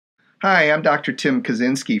Hi, I'm Dr. Tim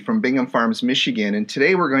Kaczynski from Bingham Farms, Michigan, and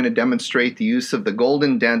today we're going to demonstrate the use of the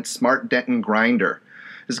GoldenDent Smart Dentin Grinder.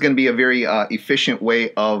 This is going to be a very efficient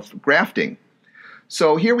way of grafting.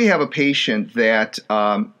 So here we have a patient that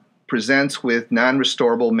presents with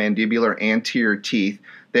non-restorable mandibular anterior teeth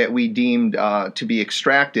that we deemed to be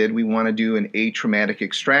extracted. We want to do an atraumatic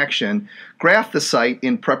extraction, graft the site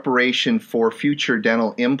in preparation for future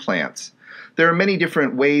dental implants. There are many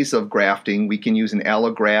different ways of grafting. We can use an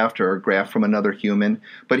allograft or a graft from another human,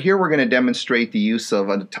 but here we're going to demonstrate the use of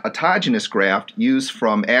an autogenous graft used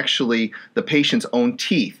from actually the patient's own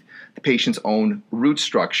teeth, the patient's own root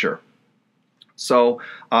structure. So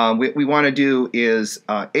what we want to do is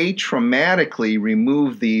atraumatically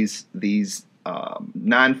remove these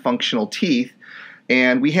non-functional teeth.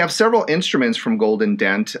 And we have several instruments from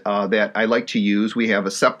GoldenDent that I like to use. We have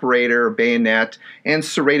a separator, a bayonet, and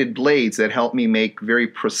serrated blades that help me make very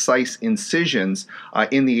precise incisions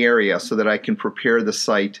in the area so that I can prepare the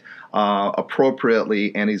site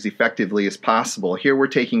appropriately and as effectively as possible. Here we're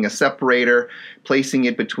taking a separator, placing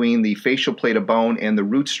it between the facial plate of bone and the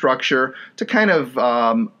root structure to kind of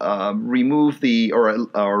remove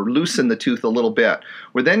or loosen the tooth a little bit.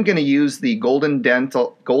 We're then going to use the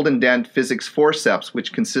GoldenDent physics forceps,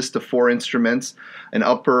 which consists of 4 instruments: an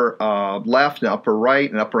upper left, an upper right,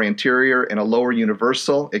 an upper anterior, and a lower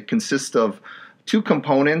universal. It consists of 2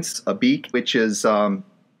 components: a beak, which is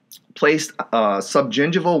placed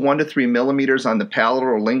subgingival 1 to 3 millimeters on the palatal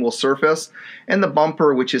or lingual surface, and the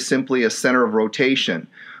bumper, which is simply a center of rotation.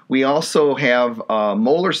 We also have a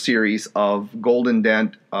molar series of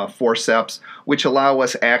GoldenDent forceps, which allow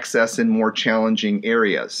us access in more challenging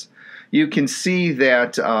areas. You can see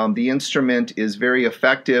that the instrument is very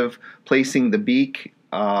effective placing the beak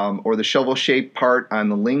or the shovel-shaped part on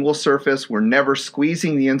the lingual surface. We're never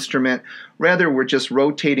squeezing the instrument. Rather, we're just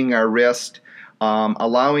rotating our wrist,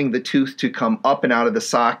 allowing the tooth to come up and out of the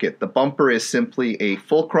socket. The bumper is simply a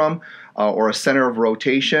fulcrum or a center of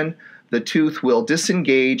rotation. The tooth will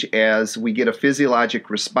disengage as we get a physiologic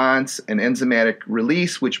response, an enzymatic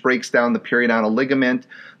release, which breaks down the periodontal ligament.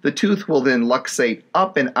 The tooth will then luxate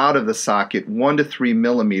up and out of the socket 1 to 3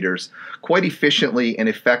 millimeters quite efficiently and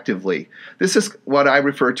effectively. This is what I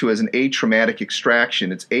refer to as an atraumatic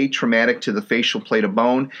extraction. It's atraumatic to the facial plate of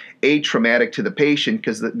bone, atraumatic to the patient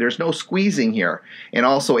because there's no squeezing here, and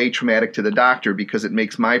also atraumatic to the doctor because it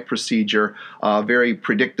makes my procedure very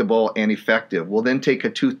predictable and effective. We'll then take a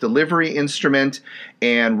tooth delivery instrument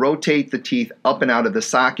and rotate the teeth up and out of the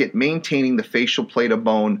socket, maintaining the facial plate of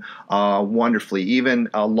bone wonderfully. Even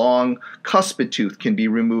a long cuspid tooth can be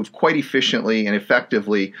removed quite efficiently and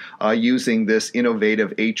effectively using this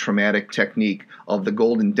innovative atraumatic technique of the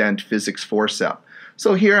GoldenDent physics forceps.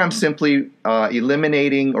 So here I'm simply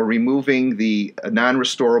eliminating or removing the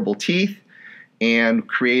non-restorable teeth and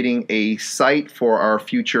creating a site for our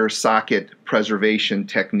future socket preservation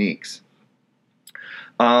techniques.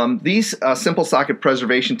 These simple socket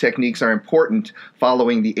preservation techniques are important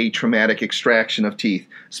following the atraumatic extraction of teeth,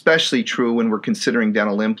 especially true when we're considering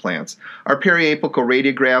dental implants. Our periapical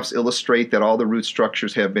radiographs illustrate that all the root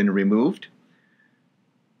structures have been removed.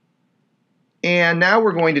 And now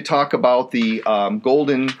we're going to talk about the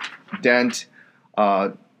GoldenDent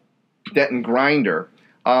Dentin Grinder.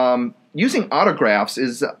 Using autografts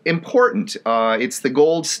is important. It's the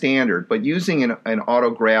gold standard, but using an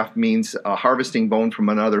autograft means harvesting bone from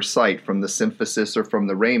another site, from the symphysis or from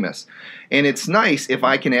the ramus. And it's nice if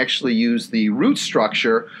I can actually use the root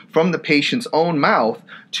structure from the patient's own mouth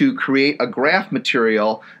to create a graft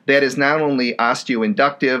material that is not only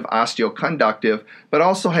osteoinductive, osteoconductive, but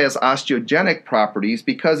also has osteogenic properties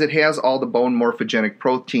because it has all the bone morphogenic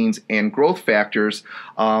proteins and growth factors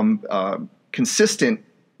consistent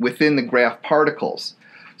within the graft particles.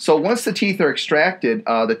 So once the teeth are extracted,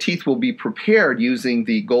 the teeth will be prepared using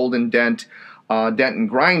the GoldenDent Dentin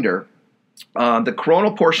Grinder. The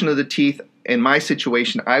coronal portion of the teeth, in my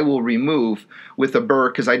situation, I will remove with a burr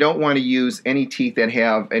because I don't want to use any teeth that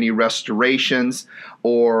have any restorations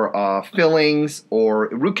or fillings, or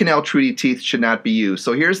root canal treated teeth should not be used.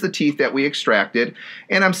 So here's the teeth that we extracted,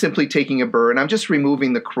 and I'm simply taking a burr and I'm just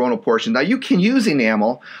removing the coronal portion. Now you can use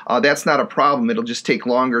enamel, that's not a problem, it'll just take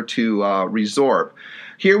longer to resorb.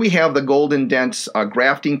 Here we have the GoldenDent's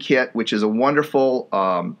Grafting Kit, which is a wonderful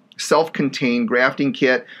self-contained grafting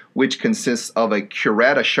kit, which consists of a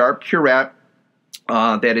curette, a sharp curette,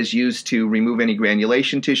 that is used to remove any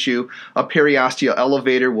granulation tissue, a periosteal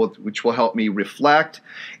elevator which will help me reflect,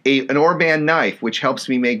 an Orban knife which helps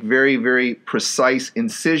me make very, very precise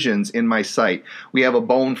incisions in my site. We have a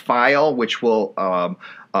bone file which will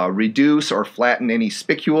reduce or flatten any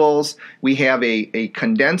spicules. We have a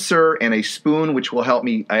condenser and a spoon, which will help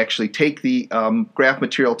me actually take the graft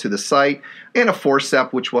material to the site, and a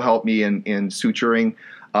forceps, which will help me in suturing,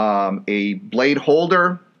 a blade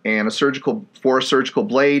holder, and a surgical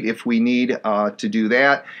blade if we need to do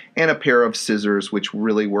that, and a pair of scissors, which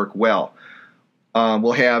really work well.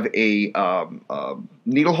 We'll have a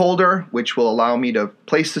needle holder, which will allow me to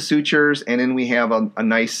place the sutures, and then we have a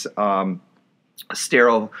nice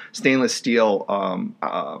sterile stainless steel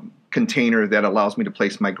container that allows me to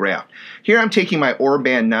place my graft. Here I'm taking my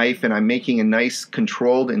Orban knife and I'm making a nice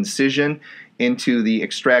controlled incision into the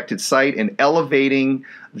extracted site and elevating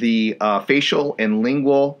the facial and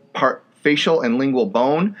lingual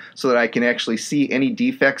bone so that I can actually see any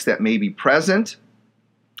defects that may be present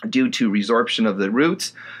due to resorption of the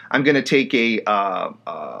roots. I'm going to take a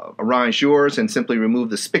rongeurs and simply remove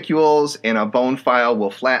the spicules, and a bone file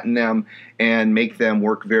will flatten them and make them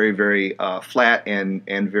work very, very flat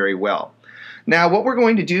and very well. Now what we're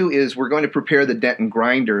going to do is we're going to prepare the dentin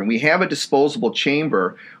grinder, and we have a disposable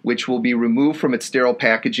chamber which will be removed from its sterile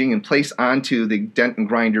packaging and placed onto the dentin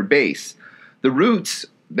grinder base. The roots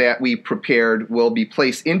that we prepared will be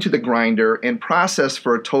placed into the grinder and processed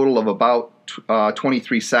for a total of about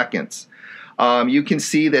 23 seconds. You can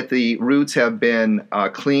see that the roots have been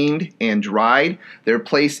cleaned and dried. They're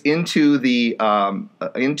placed into the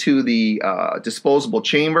disposable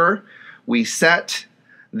chamber. We set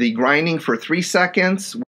the grinding for 3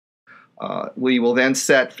 seconds. We will then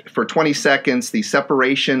set for 20 seconds the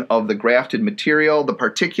separation of the grafted material. The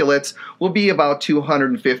particulates will be about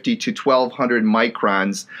 250 to 1200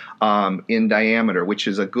 microns in diameter, which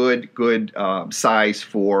is a good size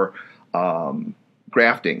for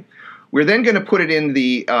grafting. We're then going to put it in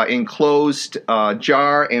the enclosed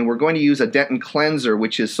jar, and we're going to use a dentin cleanser,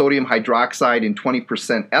 which is sodium hydroxide and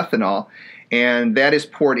 20% ethanol, and that is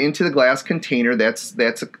poured into the glass container that's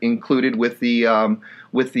included with the GoldenDent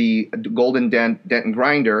dentin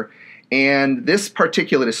grinder, and this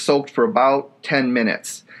particulate is soaked for about 10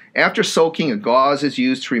 minutes. After soaking, a gauze is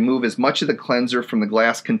used to remove as much of the cleanser from the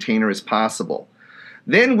glass container as possible.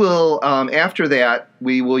 Then we'll, after that,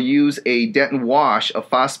 we will use a Dentin Wash of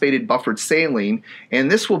phosphated buffered saline, and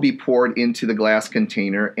this will be poured into the glass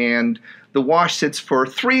container, and the wash sits for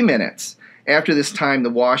 3 minutes. After this time, the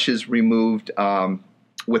wash is removed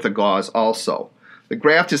with a gauze also. The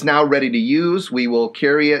graft is now ready to use. We will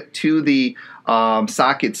carry it to the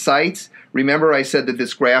socket sites. Remember, I said that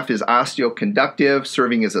this graft is osteoconductive,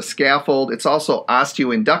 serving as a scaffold. It's also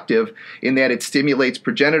osteoinductive in that it stimulates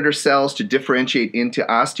progenitor cells to differentiate into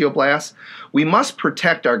osteoblasts. We must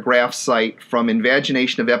protect our graft site from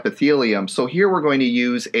invagination of epithelium. So here we're going to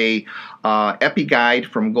use a EpiGuide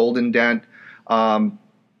from GoldenDent,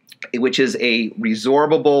 which is a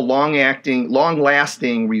resorbable,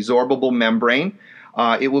 long-lasting resorbable membrane.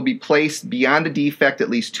 It will be placed beyond a defect at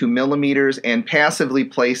least 2 millimeters and passively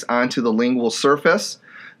placed onto the lingual surface.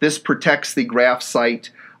 This protects the graft site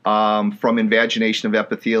from invagination of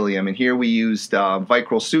epithelium. And here we used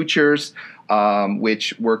Vicryl sutures,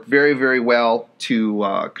 which work very, very well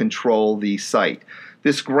to control the site.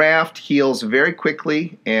 This graft heals very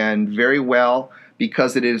quickly and very well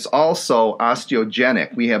because it is also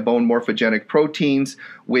osteogenic. We have bone morphogenic proteins,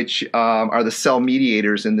 which are the cell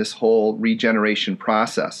mediators in this whole regeneration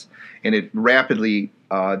process, and it rapidly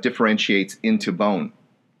differentiates into bone.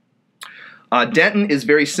 Dentin is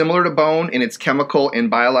very similar to bone in its chemical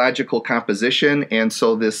and biological composition, and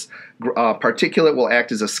so this particulate will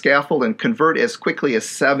act as a scaffold and convert as quickly as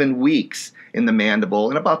 7 weeks in the mandible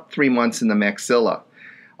and about 3 months in the maxilla.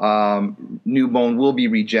 New bone will be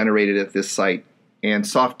regenerated at this site, and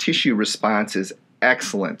soft tissue response is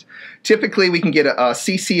excellent. Typically, we can get a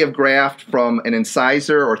cc of graft from an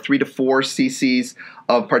incisor, or 3 to 4 cc's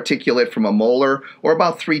of particulate from a molar, or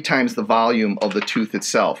about 3 times the volume of the tooth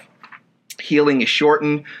itself. Healing is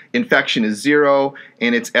shortened, infection is 0,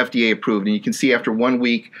 and it's FDA approved. And you can see after 1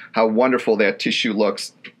 week how wonderful that tissue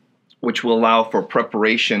looks, which will allow for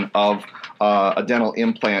preparation of a dental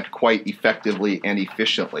implant quite effectively and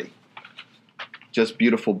efficiently. Just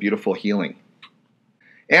beautiful, beautiful healing.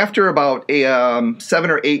 After about 7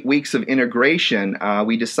 or 8 weeks of integration,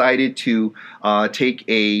 we decided to take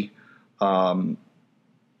a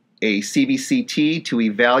CBCT to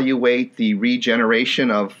evaluate the regeneration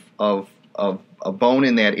of bone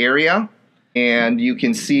in that area. And you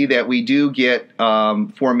can see that we do get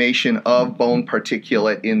formation of bone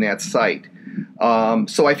particulate in that site.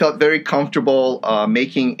 So I felt very comfortable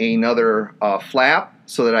making another flap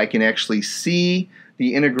so that I can actually see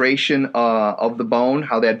the integration of the bone,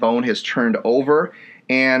 how that bone has turned over,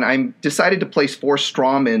 and I decided to place 4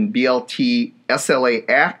 Straumann BLT SLA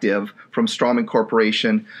Active from Straumann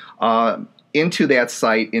Corporation into that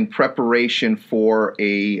site in preparation for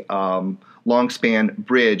a long span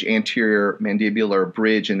bridge, anterior mandibular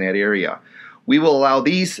bridge in that area. We will allow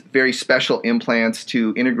these very special implants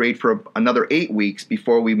to integrate for another 8 weeks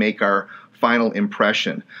before we make our final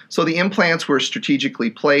impression. So the implants were strategically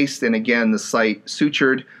placed, and again the site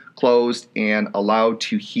sutured, closed, and allowed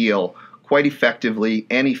to heal quite effectively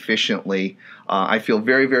and efficiently. I feel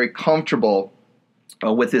very, very comfortable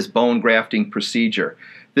with this bone grafting procedure.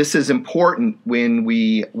 This is important when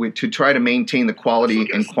to try to maintain the quality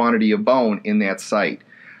and quantity of bone in that site,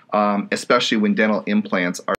 especially when dental implants are